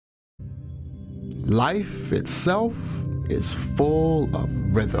Life itself is full of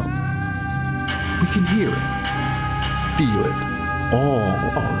rhythm. We can hear it, feel it, all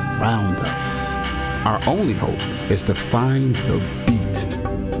around us. Our only hope is to find the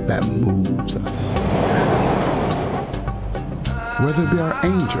beat that moves us. Whether it be our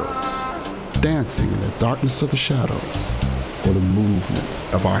angels dancing in the darkness of the shadows, or the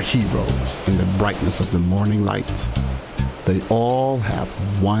movement of our heroes in the brightness of the morning light, they all have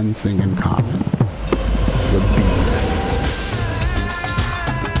one thing in common: the beat.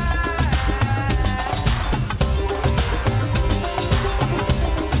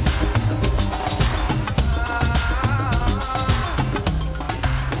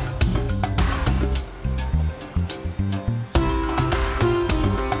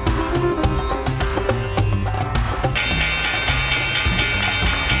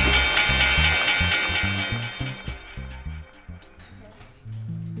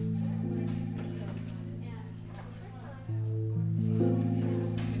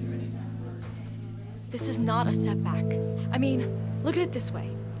 This is not a setback. I mean, look at it this way.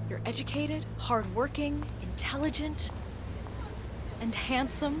 You're educated, hardworking, intelligent, and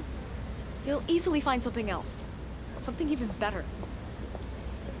handsome. You'll easily find something else. Something even better.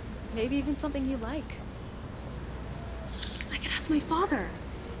 Maybe even something you like. I could ask my father.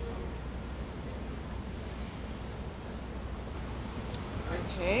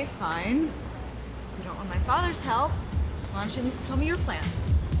 Okay, fine. If you don't want my father's help, why don't you at least tell me your plan?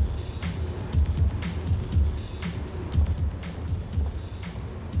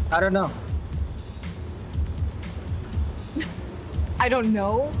 I don't know. I don't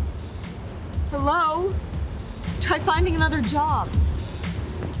know. Hello? Try finding another job.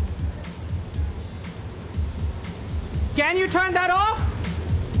 Can you turn that off?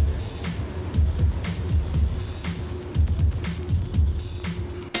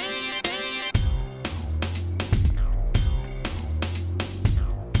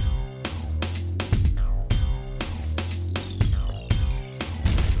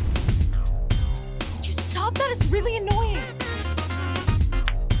 Just stop that, it's really annoying.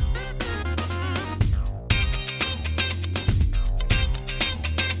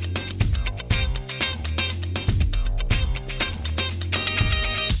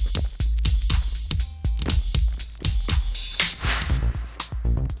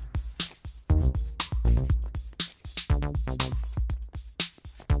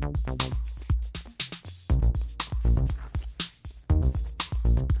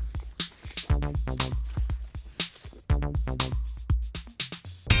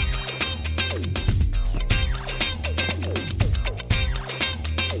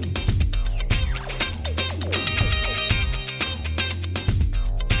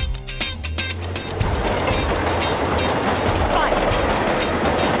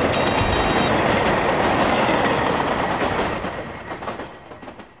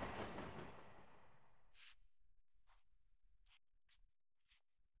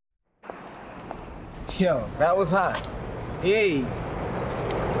 Yo, that was hot. Hey.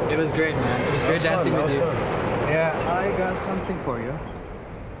 It was great, man. It was great dancing with you. Yeah, I got something for you.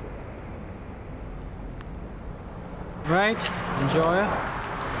 Right? Enjoy.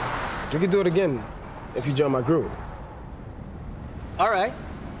 We can do it again if you join my group. All right.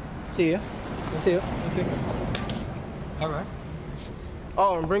 See ya. Let's see you. Let's see you. All right.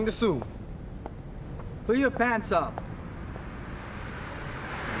 Oh, and bring the suit. Put your pants up.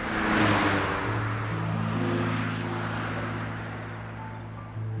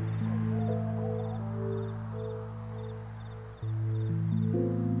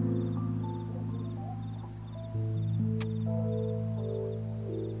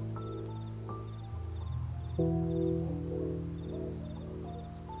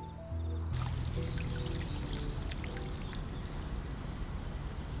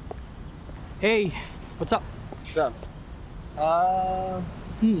 Hey, what's up? What's up?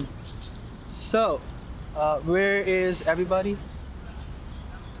 So, where is everybody?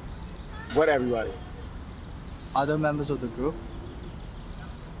 What, everybody? Other members of the group?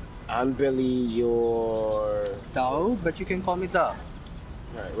 I'm Billy, you're... Dao, but you can call me Dao. All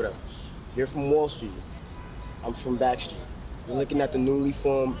right, whatever. You're from Wall Street. I'm from Back Street. You're looking at the newly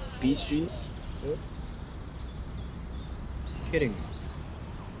formed B Street. Yeah? Kidding me.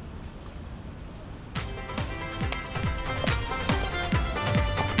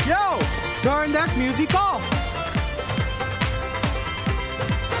 Yo, turn that music off.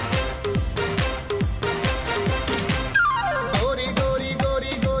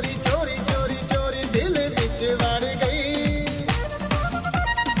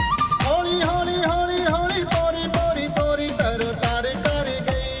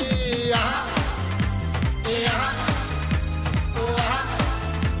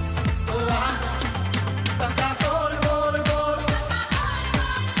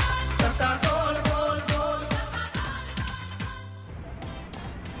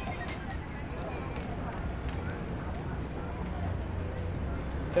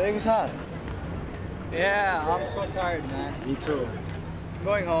 Today was hot. Yeah, I'm so tired, man. Me too. I'm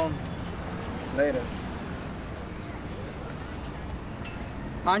going home. Later.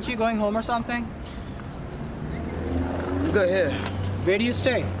 Aren't you going home or something? I'm good here. Where do you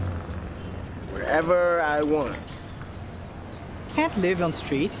stay? Wherever I want. Can't live on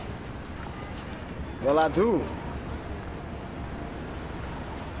streets. Well, I do.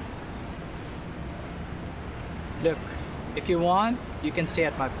 Look, if you want, you can stay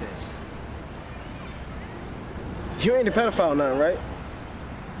at my place. You ain't a pedophile or nothing, right?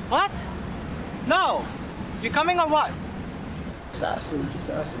 What? No! You coming or what? Just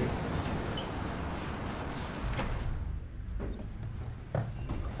asking.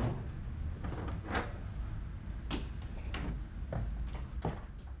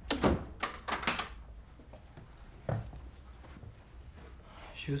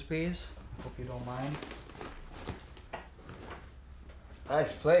 Shoes, please. Hope you don't mind.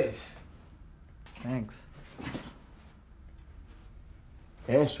 Nice place. Thanks.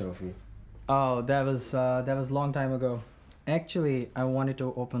 Dance trophy. Oh, that was a long time ago. Actually, I wanted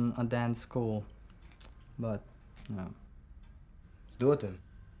to open a dance school, but no. Let's do it then.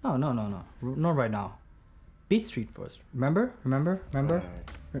 No. Not right now. Beat Street first. Remember? Alright.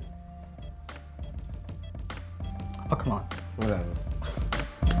 Oh, come on. Whatever.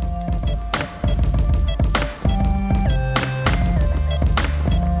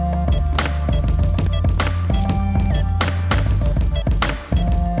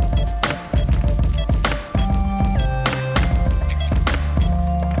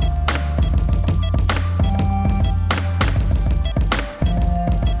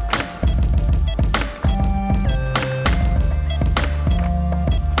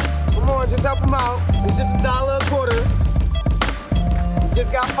 Help him out. It's just $1 a quarter. He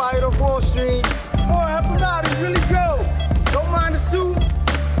just got fired off Wall Street. Come on, help him out. He's really broke. Don't mind the suit.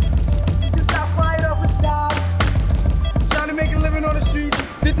 He just got fired off his job. He's trying to make a living on the streets.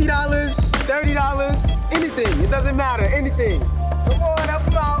 $50, $30, anything. It doesn't matter. Anything. Come on, help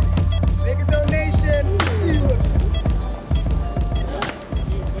him out. Make a donation. See you.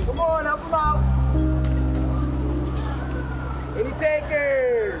 Come on, help him out. Any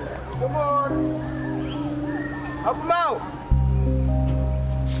takers? Come on. Help him out.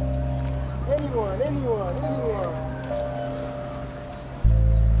 Anyone.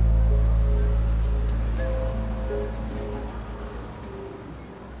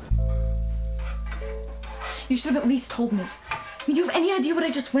 You should have at least told me. I mean, do you have any idea what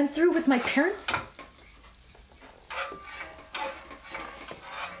I just went through with my parents?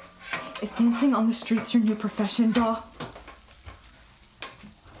 Is dancing on the streets your new profession, Daw?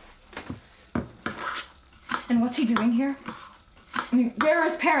 And what's he doing here? I mean, where are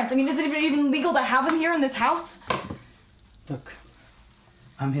his parents? I mean, is it even legal to have him here in this house? Look,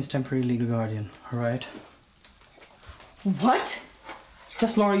 I'm his temporary legal guardian, alright? What?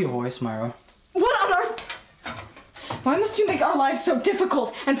 Just lower your voice, Myra. What on earth? Why must you make our lives so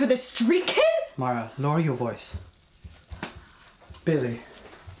difficult? And for this street kid? Myra, lower your voice. Billy.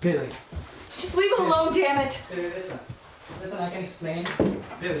 Just leave him alone, damn it. Billy, listen, I can explain.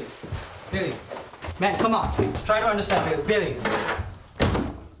 Billy. Man, come on, please. Try to understand, Billy.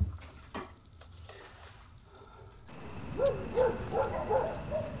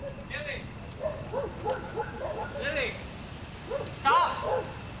 Billy! Stop!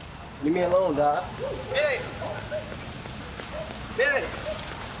 Leave me alone, Doc. Billy!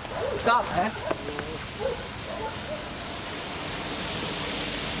 Stop, man.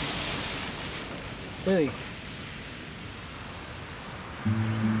 Billy.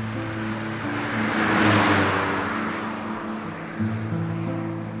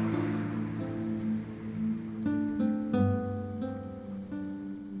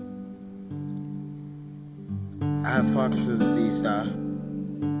 I have Parkinson's disease, Doc.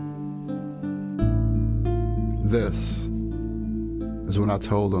 This is when I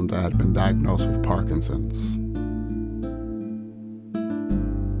told him that I had been diagnosed with Parkinson's.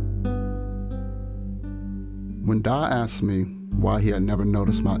 When Da asked me why he had never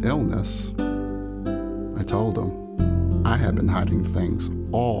noticed my illness, I told him I had been hiding things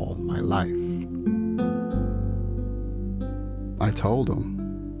all my life. I told him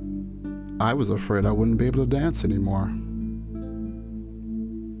I was afraid I wouldn't be able to dance anymore.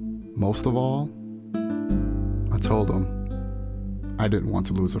 Most of all, I told him I didn't want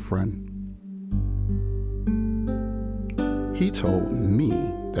to lose a friend. He told me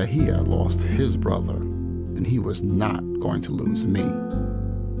that he had lost his brother and he was not going to lose me.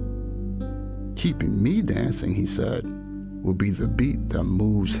 Keeping me dancing, he said, will be the beat that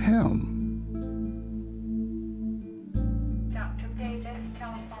moves him. Dr. Davis,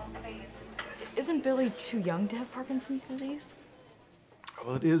 tell me Isn't Billy too young to have Parkinson's disease?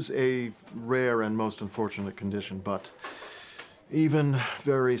 Well, it is a rare and most unfortunate condition, but even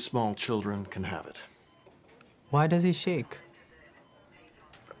very small children can have it. Why does he shake?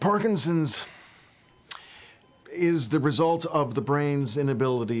 Parkinson's is the result of the brain's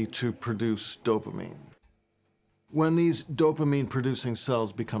inability to produce dopamine. When these dopamine-producing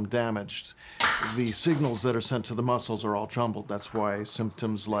cells become damaged, the signals that are sent to the muscles are all jumbled. That's why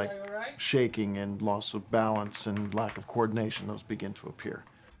symptoms like shaking and loss of balance and lack of coordination, those begin to appear.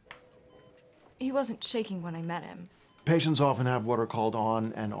 He wasn't shaking when I met him. Patients often have what are called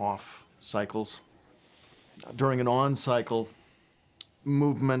on and off cycles. During an on cycle,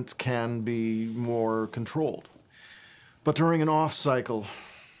 movement can be more controlled. But during an off cycle,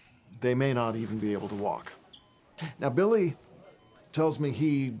 they may not even be able to walk. Now, Billy tells me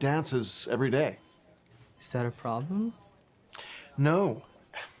he dances every day. Is that a problem? No.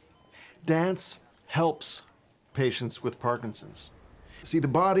 Dance helps patients with Parkinson's. See, the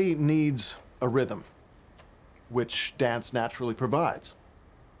body needs a rhythm, which dance naturally provides.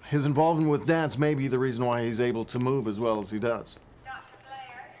 His involvement with dance may be the reason why he's able to move as well as he does.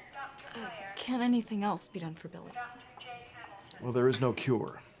 Can anything else be done for Billy? Well, there is no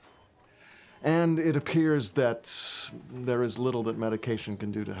cure. And it appears that there is little that medication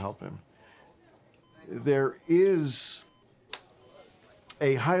can do to help him. There is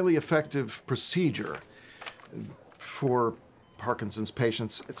a highly effective procedure for Parkinson's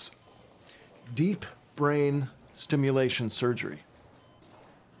patients. It's deep brain stimulation surgery.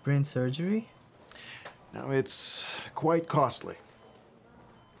 Brain surgery? Now, it's quite costly.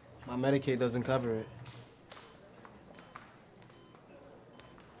 My Medicaid doesn't cover it.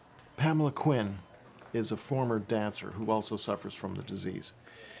 Pamela Quinn is a former dancer who also suffers from the disease.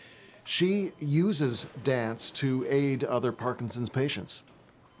 She uses dance to aid other Parkinson's patients.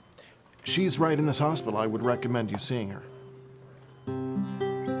 She's right in this hospital. I would recommend you seeing her.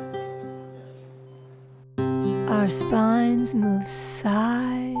 Our spines move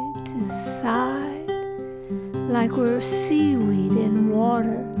side to side like we're seaweed in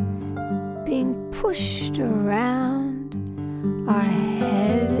water, being pushed around. Our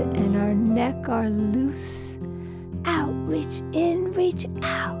head and our neck are loose. Out, reach in, reach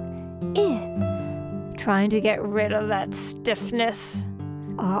out, in. Trying to get rid of that stiffness.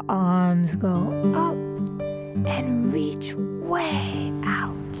 Our arms go up and reach way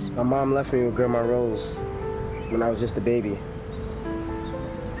out. My mom left me with Grandma Rose when I was just a baby.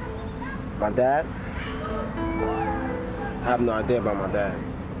 My dad? I have no idea about my dad.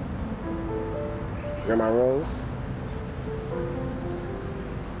 Grandma Rose?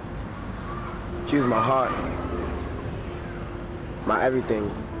 She was my heart, my everything.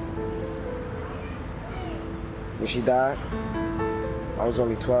 When she died, I was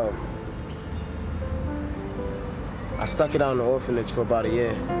only 12. I stuck it out in the orphanage for about a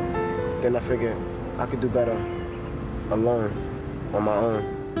year. Then I figured I could do better alone, on my own.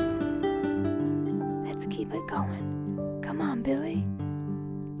 Let's keep it going. Come on, Billy.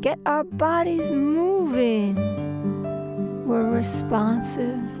 Get our bodies moving. We're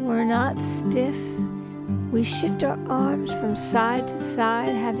responsive, we're not stiff. We shift our arms from side to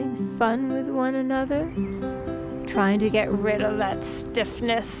side, having fun with one another, trying to get rid of that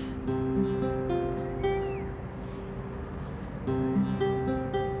stiffness.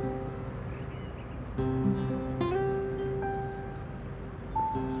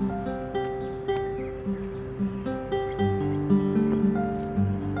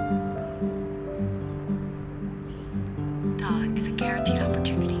 It's a guaranteed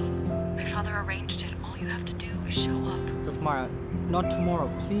opportunity. My father arranged it. All you have to do is show up. Look, Mara, not tomorrow,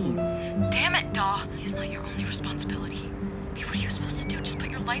 please. Damn it, Daw! He's not your only responsibility. What are you supposed to do? Just put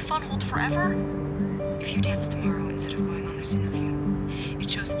your life on hold forever? If you dance tomorrow instead of going on this interview, it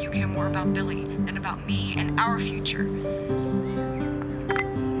shows that you care more about Billy than about me and our future.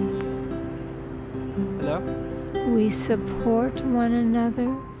 Hello? We support one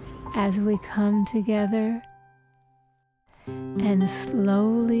another as we come together. And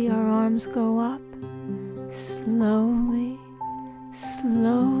slowly our arms go up, slowly,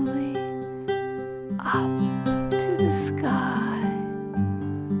 slowly, up to the sky.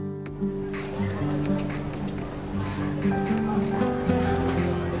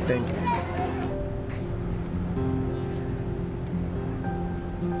 Thank you.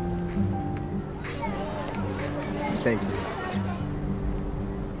 Thank you.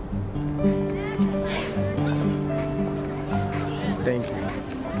 Thank you.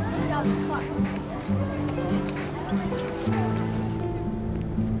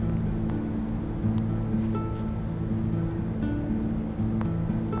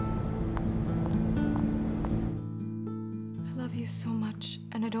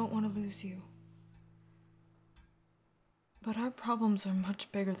 But our problems are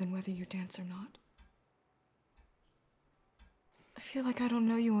much bigger than whether you dance or not. I feel like I don't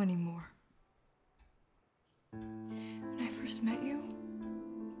know you anymore. When I first met you,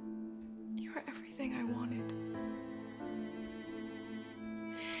 you were everything I wanted.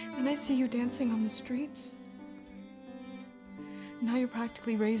 And I see you dancing on the streets. Now you're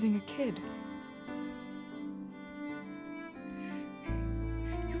practically raising a kid.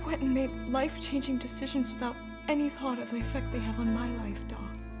 You went and made life-changing decisions without any thought of the effect they have on my life, Doc.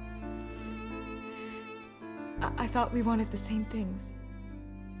 I thought we wanted the same things.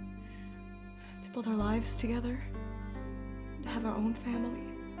 To build our lives together, to have our own family.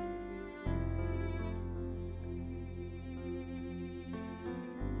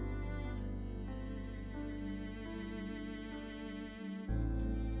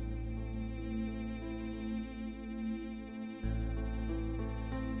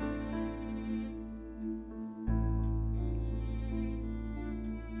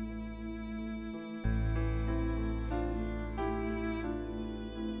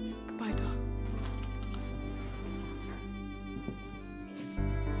 Goodbye, Doc.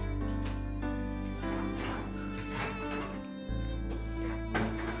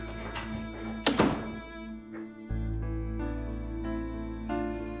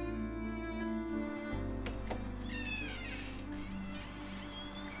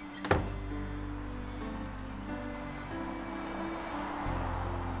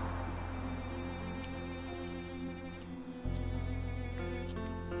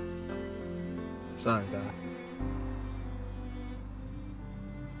 Sorry, Doc.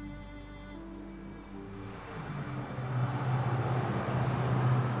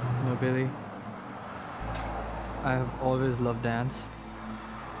 No, Billy. I have always loved dance.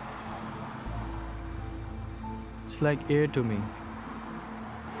 It's like air to me.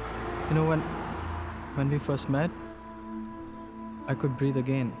 You know, when we first met, I could breathe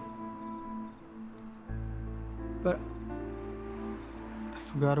again. But I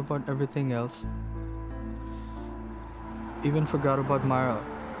forgot about everything else. Even forgot about Myra.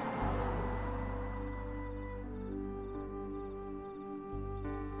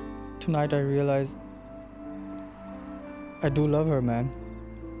 Tonight I realized I do love her, man.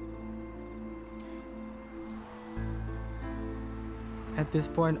 At this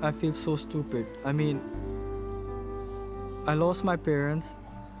point, I feel so stupid. I mean, I lost my parents.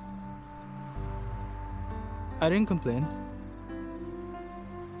 I didn't complain.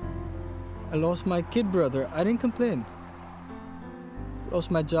 I lost my kid brother. I didn't complain. Lost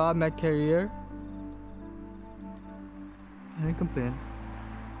my job, my career. I didn't complain.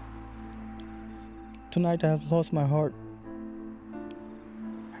 Tonight I have lost my heart.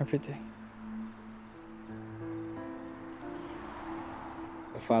 Everything.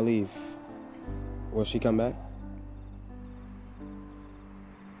 If I leave, will she come back?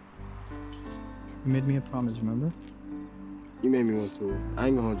 You made me a promise, remember? You made me want to. I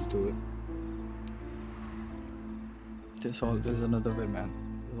ain't gonna hold you to it. There's always another way, man.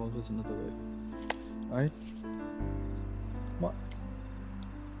 There's always another way. Alright? What?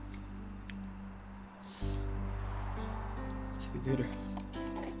 See you later.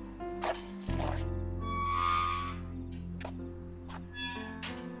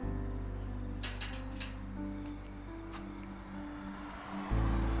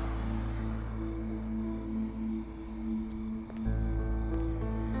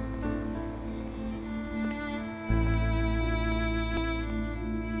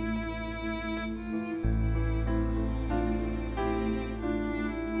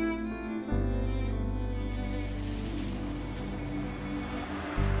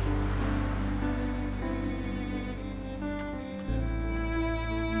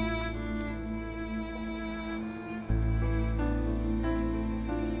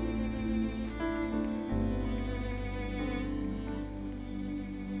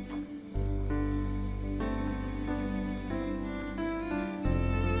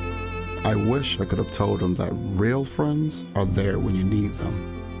 I wish I could have told him that real friends are there when you need them,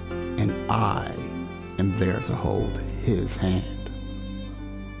 and I am there to hold his hand.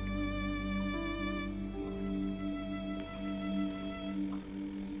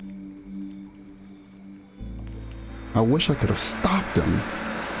 I wish I could have stopped him.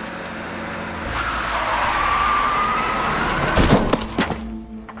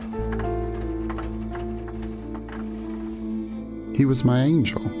 He was my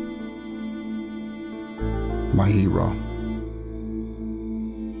angel, my hero.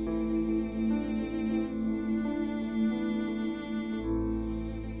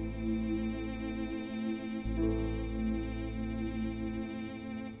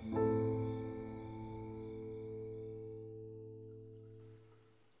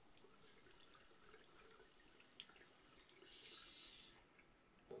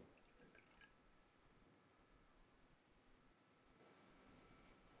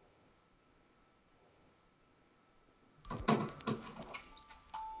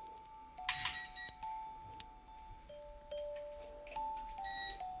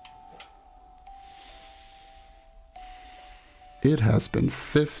 It has been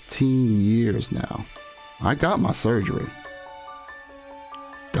 15 years now. I got my surgery.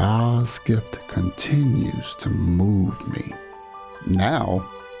 Da's gift continues to move me. Now,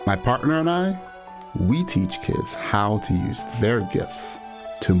 my partner and I, we teach kids how to use their gifts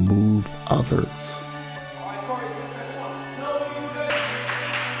to move others.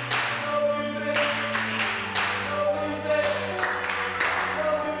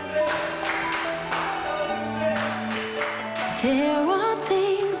 There are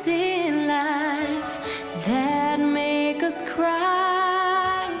things in life that make us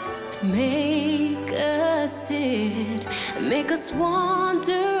cry, make us sit, make us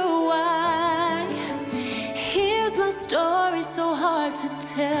wonder why. Here's my story, so hard to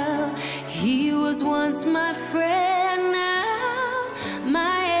tell. He was once my friend.